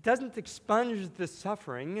and doesn't expunge the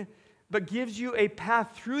suffering, but gives you a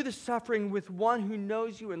path through the suffering with one who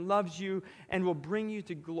knows you and loves you and will bring you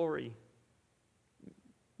to glory.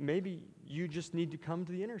 Maybe you just need to come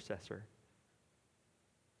to the intercessor.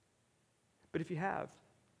 But if you have,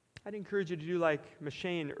 I'd encourage you to do like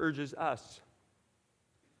Machane urges us.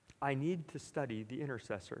 I need to study the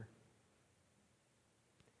intercessor.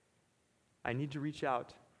 I need to reach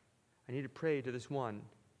out. I need to pray to this one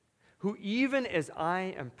who, even as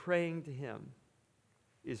I am praying to him,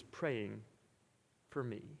 is praying for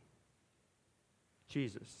me.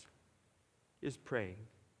 Jesus is praying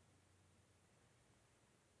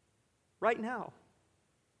right now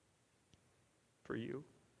for you.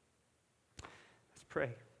 Let's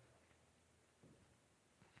pray.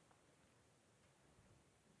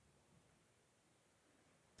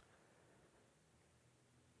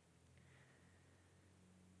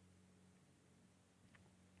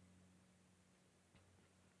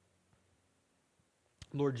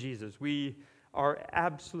 Lord Jesus, we are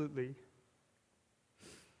absolutely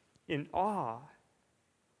in awe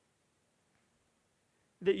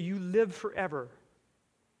that you live forever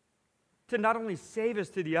to not only save us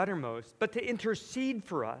to the uttermost, but to intercede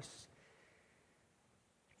for us.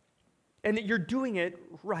 And that you're doing it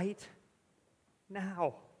right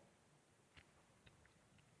now.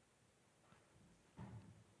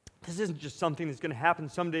 This isn't just something that's going to happen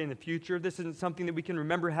someday in the future. This isn't something that we can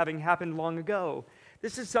remember having happened long ago.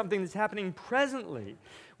 This is something that's happening presently,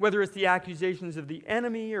 whether it's the accusations of the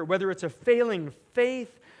enemy, or whether it's a failing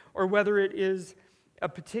faith, or whether it is a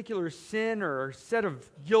particular sin or a set of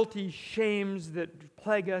guilty shames that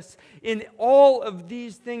plague us. In all of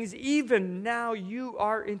these things, even now, you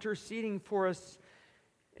are interceding for us,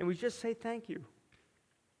 and we just say thank you.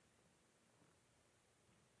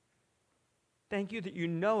 Thank you that you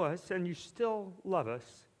know us and you still love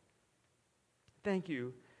us. Thank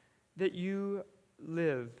you that you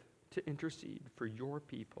live to intercede for your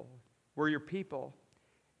people. We're your people,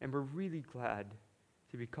 and we're really glad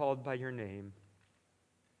to be called by your name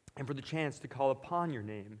and for the chance to call upon your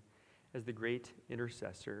name as the great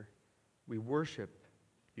intercessor. We worship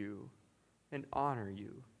you and honor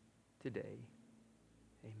you today.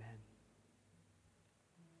 Amen.